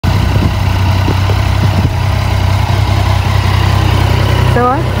Say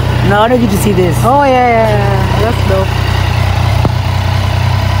what? No, I wanted you to see this. Oh yeah. That's dope.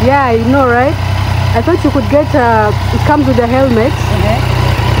 Yeah, you know, right? I thought you could get. It comes with the helmet.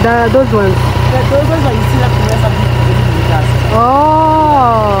 Those ones. Those ones are you still have to wear something to get into the class.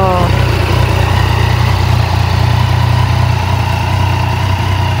 Oh.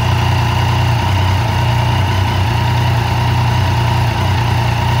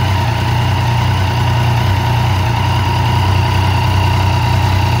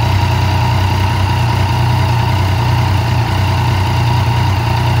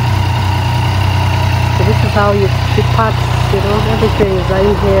 How she packs, everything is right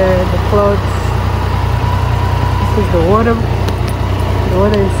in here, the clothes. This is the water. The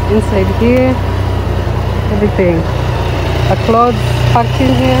water is inside here. Everything. The clothes packed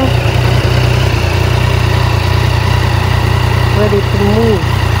in here. Ready to move.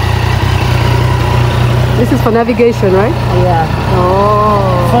 This is for navigation, right? Yeah.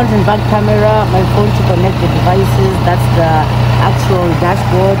 Oh. Front and back camera, my phone to connect the devices. That's the actual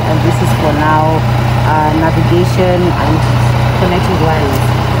dashboard, and this is for now navigation and connecting wireless.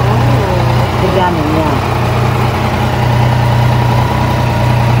 Oh. The Garmin, yeah.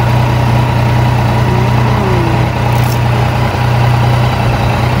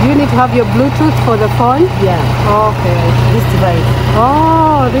 Do you need to have your Bluetooth for the phone? Yeah. Okay. This device.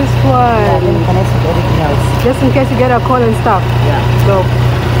 Oh, this one. Yeah, then it connects with everything else. Just in case you get a call and stuff. Yeah. So.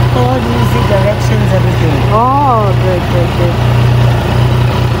 Call, music, directions, everything. Oh, good.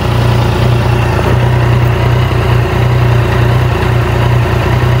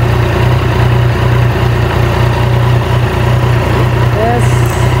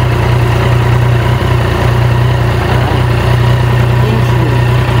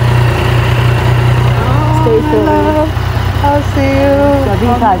 I'll see you. So be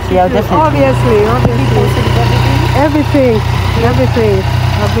in touch, yeah, definitely. Obviously. Everything.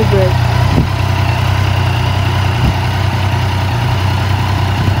 I'll be great.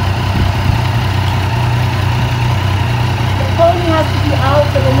 The pony has to be out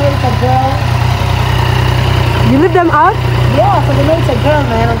for the night, a girl. You leave them out? Yeah, for the night, a girl,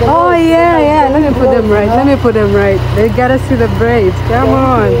 man. On the oh, road. yeah. Let me put them right. Let me put them right. They gotta see the braids. Come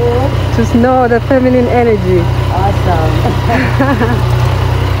on. Just know the feminine energy. Awesome.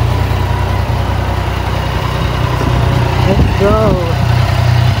 Let's go.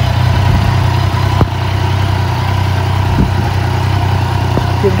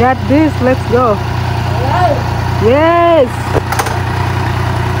 You got this. Let's go. Alright. Yes.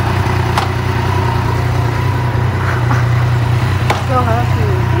 So happy.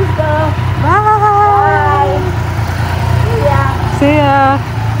 Bye. See ya.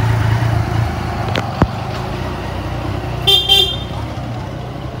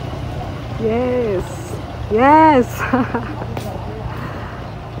 Yes.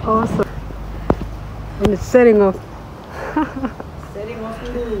 Awesome. And it's setting off. Setting off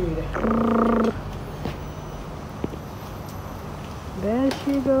food. There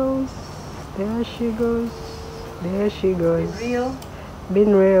she goes. Real?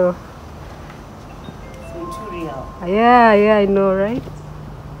 Been real. It's been too real. Yeah, I know, right?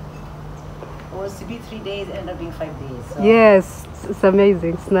 It was to be 3 days, ended up being 5 days. So. Yes, it's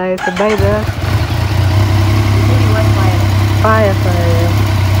amazing. It's nice. Bye there. It really was fire. Fire.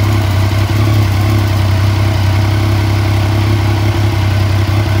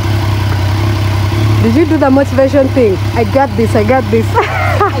 Did you do the motivation thing? I got this. I got this, I think,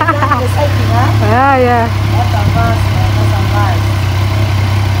 huh? Yeah. That's a verse, man. That's a verse.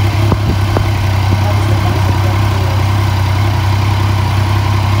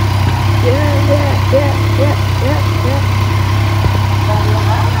 Yeah.